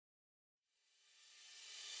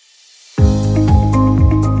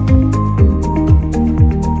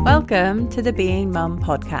Welcome to the Being Mum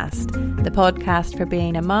podcast, the podcast for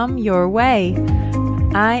being a mum your way.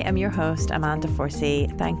 I am your host, Amanda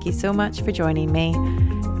Forsey. Thank you so much for joining me.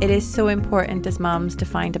 It is so important as mums to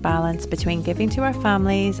find a balance between giving to our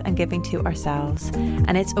families and giving to ourselves.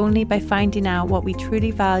 And it's only by finding out what we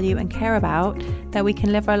truly value and care about that we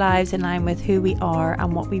can live our lives in line with who we are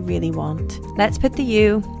and what we really want. Let's put the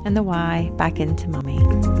you and the why back into mummy.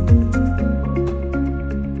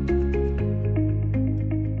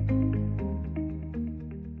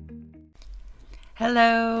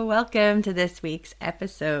 Hello, welcome to this week's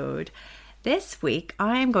episode. This week,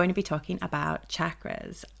 I'm going to be talking about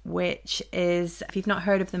chakras, which is, if you've not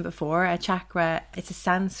heard of them before, a chakra, it's a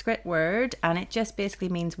Sanskrit word and it just basically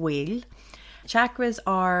means wheel. Chakras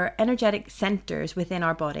are energetic centers within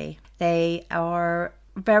our body. They are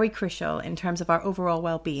very crucial in terms of our overall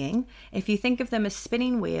well-being. If you think of them as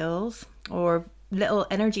spinning wheels or little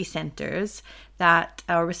energy centers that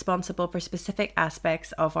are responsible for specific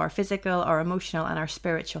aspects of our physical, our emotional, and our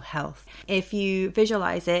spiritual health. If you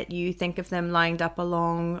visualize it, you think of them lined up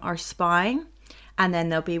along our spine, and then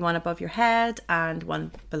there'll be one above your head and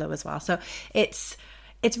one below as well. So it's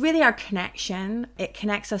really our connection. It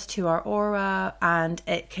connects us to our aura, and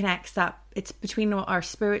it connects that. It's between our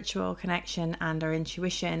spiritual connection and our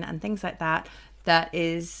intuition and things like that. That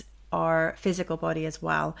is our physical body as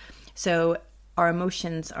well. So our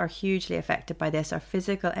emotions are hugely affected by this, our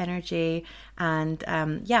physical energy, and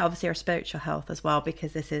obviously our spiritual health as well,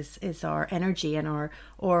 because this is our energy and our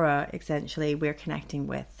aura essentially we're connecting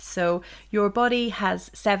with. So your body has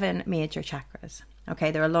 7 major chakras. Okay,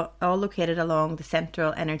 they're all located along the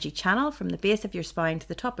central energy channel from the base of your spine to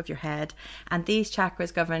the top of your head. And these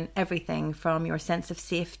chakras govern everything from your sense of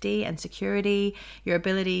safety and security, your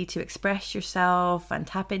ability to express yourself and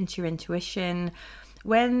tap into your intuition.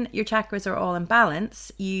 When your chakras are all in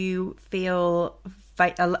balance, you feel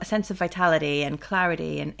a sense of vitality and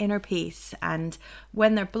clarity and inner peace. And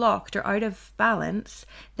when they're blocked or out of balance,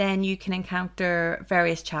 then you can encounter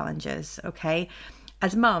various challenges, okay?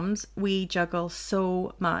 As mums, we juggle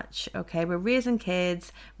so much, okay? We're raising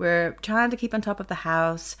kids, we're trying to keep on top of the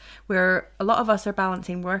house, a lot of us are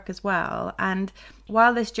balancing work as well. And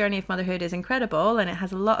while this journey of motherhood is incredible and it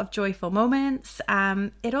has a lot of joyful moments,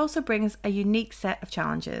 it also brings a unique set of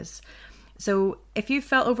challenges. So if you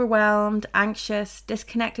felt overwhelmed, anxious,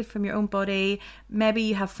 disconnected from your own body, maybe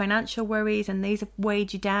you have financial worries and these have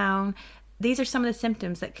weighed you down, these are some of the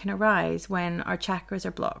symptoms that can arise when our chakras are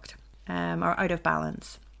blocked. Or out of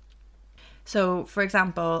balance. So, for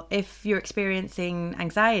example, if you're experiencing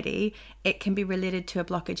anxiety, it can be related to a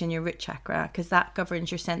blockage in your root chakra because that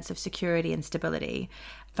governs your sense of security and stability.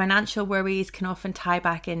 Financial worries can often tie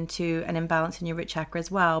back into an imbalance in your root chakra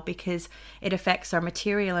as well because it affects our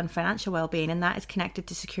material and financial well-being, and that is connected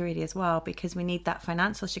to security as well because we need that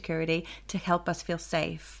financial security to help us feel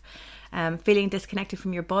safe. Feeling disconnected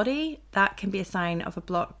from your body, that can be a sign of a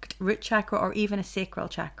blocked root chakra or even a sacral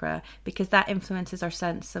chakra because that influences our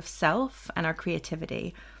sense of self and our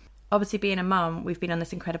creativity. Obviously, being a mum, we've been on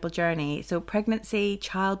this incredible journey. So pregnancy,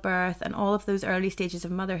 childbirth, and all of those early stages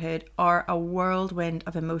of motherhood are a whirlwind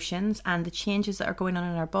of emotions, and the changes that are going on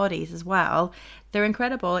in our bodies as well. They're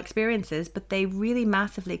incredible experiences, but they really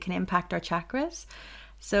massively can impact our chakras.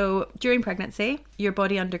 So during pregnancy, your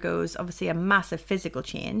body undergoes obviously a massive physical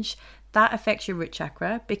change. That affects your root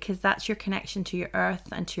chakra because that's your connection to your earth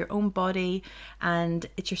and to your own body, and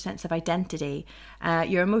it's your sense of identity.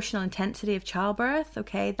 Your emotional intensity of childbirth,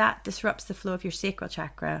 okay, that disrupts the flow of your sacral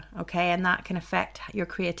chakra, okay, and that can affect your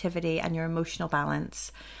creativity and your emotional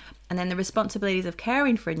balance. And then the responsibilities of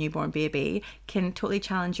caring for a newborn baby can totally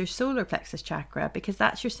challenge your solar plexus chakra because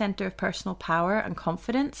that's your center of personal power and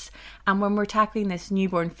confidence. And when we're tackling this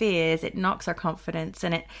newborn phase, it knocks our confidence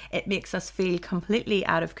and it makes us feel completely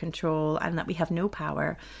out of control and that we have no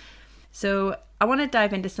power. So I want to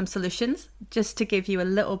dive into some solutions just to give you a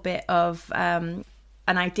little bit of an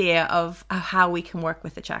idea of how we can work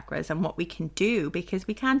with the chakras and what we can do, because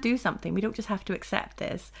we can do something. We don't just have to accept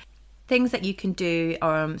this. Things that you can do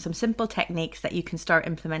are some simple techniques that you can start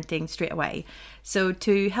implementing straight away. So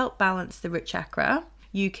to help balance the root chakra,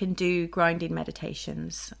 you can do grounding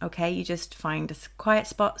meditations, okay? You just find a quiet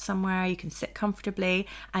spot somewhere, you can sit comfortably,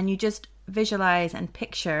 and you just visualize and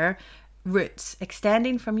picture roots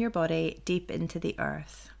extending from your body deep into the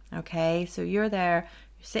earth, okay? So you're there,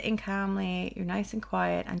 you're sitting calmly, you're nice and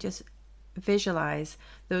quiet, and just visualize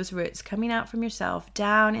those roots coming out from yourself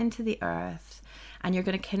down into the earth. And you're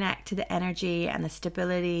going to connect to the energy and the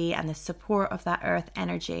stability and the support of that earth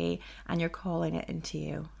energy, and you're calling it into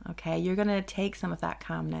you, okay? You're going to take some of that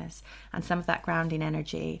calmness and some of that grounding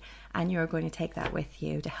energy, and you're going to take that with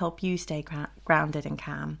you to help you stay grounded and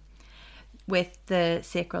calm. with the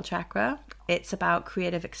sacral chakra, it's about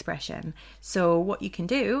creative expression. So what you can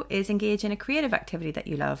do is engage in a creative activity that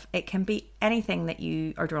you love. It can be anything that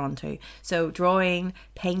you are drawn to. So drawing,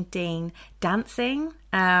 painting, dancing,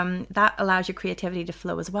 that allows your creativity to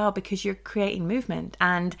flow as well, because you're creating movement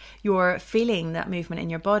and you're feeling that movement in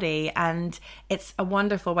your body. And it's a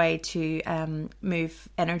wonderful way to move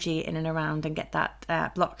energy in and around and get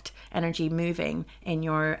that blocked energy moving in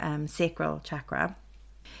your sacral chakra.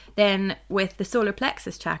 Then with the solar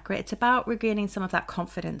plexus chakra, it's about regaining some of that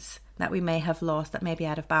confidence that we may have lost, that may be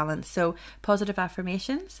out of balance. So positive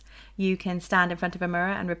affirmations, you can stand in front of a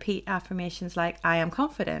mirror and repeat affirmations like, I am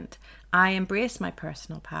confident, I embrace my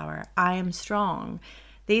personal power, I am strong.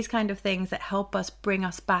 These kind of things that help us bring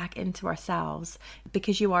us back into ourselves,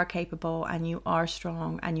 because you are capable and you are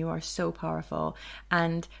strong and you are so powerful.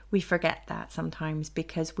 And we forget that sometimes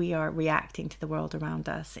because we are reacting to the world around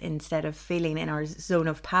us instead of feeling in our zone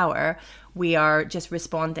of power. We are just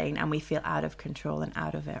responding and we feel out of control and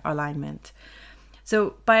out of alignment.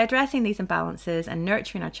 So by addressing these imbalances and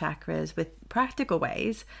nurturing our chakras with practical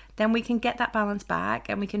ways, then we can get that balance back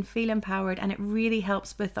and we can feel empowered, and it really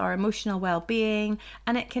helps with our emotional well-being,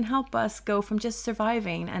 and it can help us go from just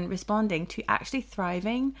surviving and responding to actually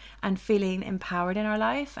thriving and feeling empowered in our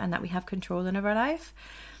life and that we have control over our life.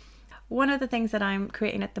 One of the things that I'm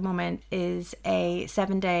creating at the moment is a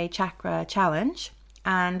 7-day chakra challenge,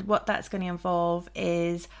 and what that's going to involve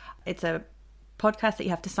is it's a podcast that you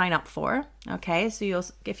have to sign up for. Okay, so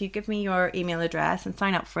if you give me your email address and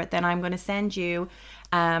sign up for it, then I'm going to send you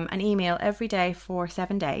an email every day for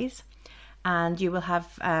 7 days, and you will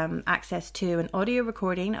have access to an audio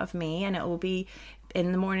recording of me, and it will be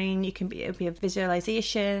in the morning. It'll be a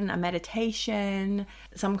visualization, a meditation,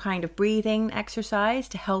 some kind of breathing exercise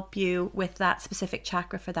to help you with that specific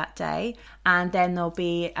chakra for that day. And then there'll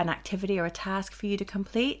be an activity or a task for you to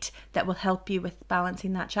complete that will help you with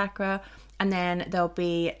balancing that chakra. And then there'll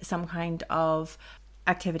be some kind of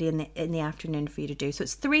activity in the afternoon for you to do. So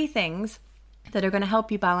it's 3 things that are going to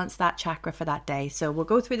help you balance that chakra for that day. So we'll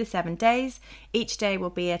go through the 7 days. Each day will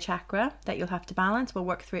be a chakra that you'll have to balance. We'll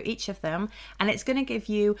work through each of them, and it's going to give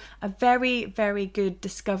you a very, very good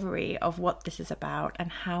discovery of what this is about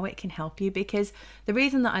and how it can help you. Because the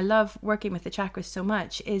reason that I love working with the chakras so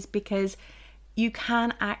much is because you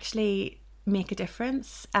can actually make a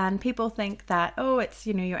difference. And people think that, oh, it's,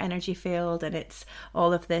 your energy field and it's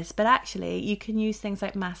all of this, but actually you can use things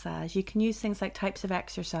like massage, you can use things like types of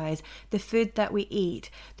exercise, the food that we eat.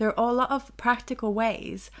 There are a lot of practical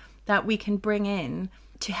ways that we can bring in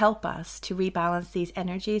to help us to rebalance these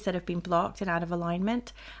energies that have been blocked and out of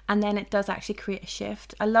alignment. And then it does actually create a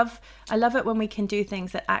shift. I love it when we can do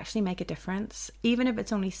things that actually make a difference. Even if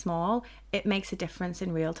it's only small, it makes a difference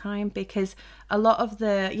in real time, because a lot of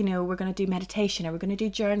the, we're going to do meditation or we're going to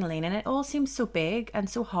do journaling, and it all seems so big and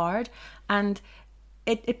so hard, and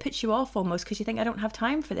it puts you off almost, because you think, I don't have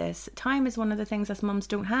time for this. Time is one of the things us mums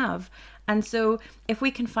don't have. And so if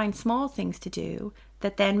we can find small things to do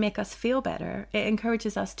that then make us feel better, it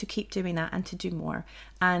encourages us to keep doing that and to do more.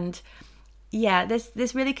 And yeah,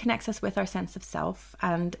 this really connects us with our sense of self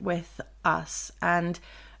and with us. And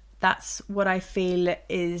that's what I feel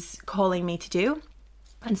is calling me to do.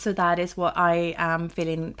 And so that is what I am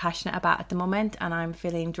feeling passionate about at the moment, and I'm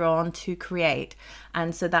feeling drawn to create.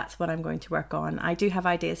 And so that's what I'm going to work on. I do have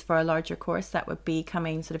ideas for a larger course that would be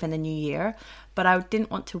coming sort of in the new year, but I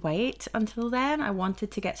didn't want to wait until then. I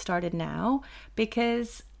wanted to get started now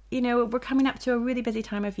because, we're coming up to a really busy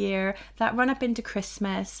time of year, that run up into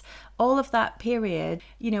Christmas, all of that period,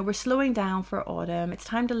 we're slowing down for autumn. It's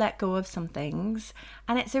time to let go of some things.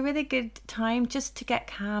 And it's a really good time just to get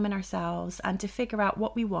calm in ourselves and to figure out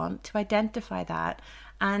what we want, to identify that.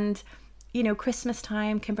 And, Christmas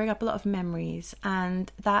time can bring up a lot of memories,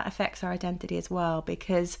 and that affects our identity as well,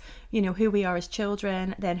 because, who we are as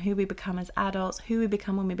children, then who we become as adults, who we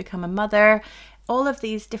become when we become a mother. All of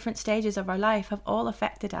these different stages of our life have all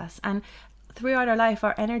affected us. And throughout our life,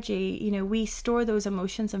 our energy, we store those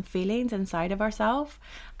emotions and feelings inside of ourselves,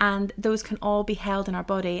 and those can all be held in our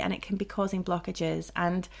body, and it can be causing blockages.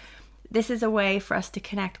 And this is a way for us to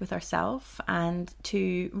connect with ourselves and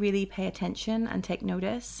to really pay attention and take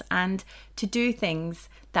notice and to do things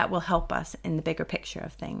that will help us in the bigger picture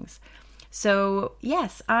of things. So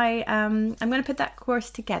yes, I'm going to put that course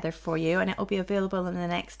together for you, and it will be available in the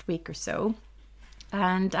next week or so.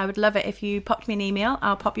 And I would love it if you popped me an email.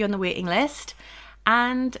 I'll pop you on the waiting list.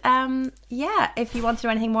 And if you want to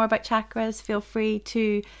know anything more about chakras, feel free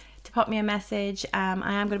to to pop me a message. I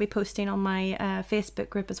am going to be posting on my Facebook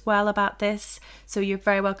group as well about this, so you're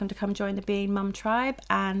very welcome to come join the Being Mum tribe,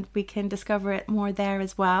 and we can discover it more there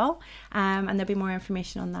as well, and there'll be more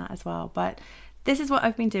information on that as well. But this is what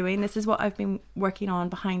I've been doing, this is what I've been working on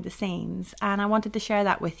behind the scenes, and I wanted to share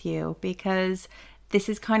that with you because this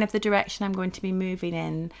is kind of the direction I'm going to be moving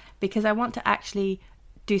in, because I want to actually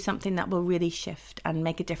do something that will really shift and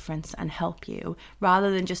make a difference and help you,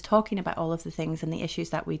 rather than just talking about all of the things and the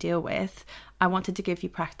issues that we deal with. I wanted to give you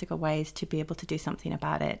practical ways to be able to do something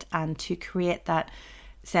about it and to create that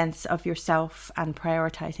sense of yourself and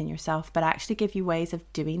prioritizing yourself, but actually give you ways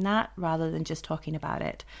of doing that rather than just talking about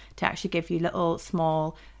it, to actually give you little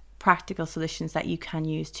small practical solutions that you can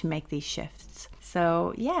use to make these shifts.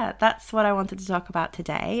 So yeah, that's what I wanted to talk about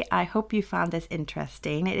today. I hope you found this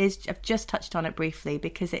interesting. I've just touched on it briefly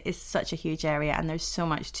because it is such a huge area and there's so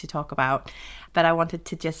much to talk about, but I wanted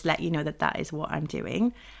to just let you know that that is what I'm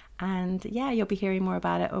doing. And yeah, you'll be hearing more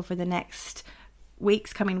about it over the next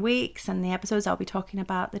coming weeks, and the episodes I'll be talking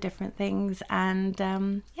about the different things. And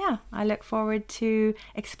yeah, I look forward to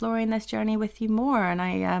exploring this journey with you more, and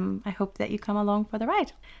I hope that you come along for the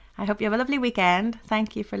ride. I hope you have a lovely weekend.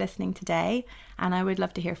 Thank you for listening today, and I would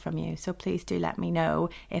love to hear from you. So please do let me know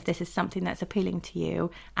if this is something that's appealing to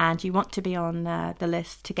you and you want to be on the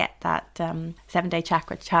list to get that 7-day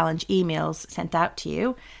chakra challenge emails sent out to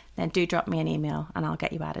you. Then do drop me an email and I'll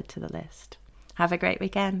get you added to the list. Have a great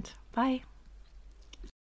weekend. Bye.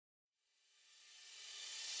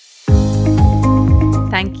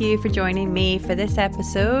 Thank you for joining me for this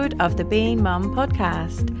episode of the Being Mum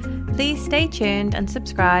podcast. Please stay tuned and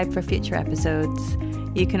subscribe for future episodes.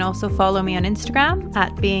 You can also follow me on Instagram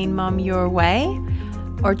at Being Mum Your Way,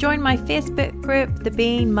 or join my Facebook group, the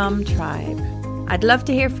Being Mum Tribe. I'd love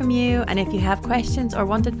to hear from you, and if you have questions or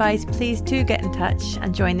want advice, please do get in touch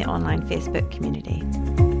and join the online Facebook community.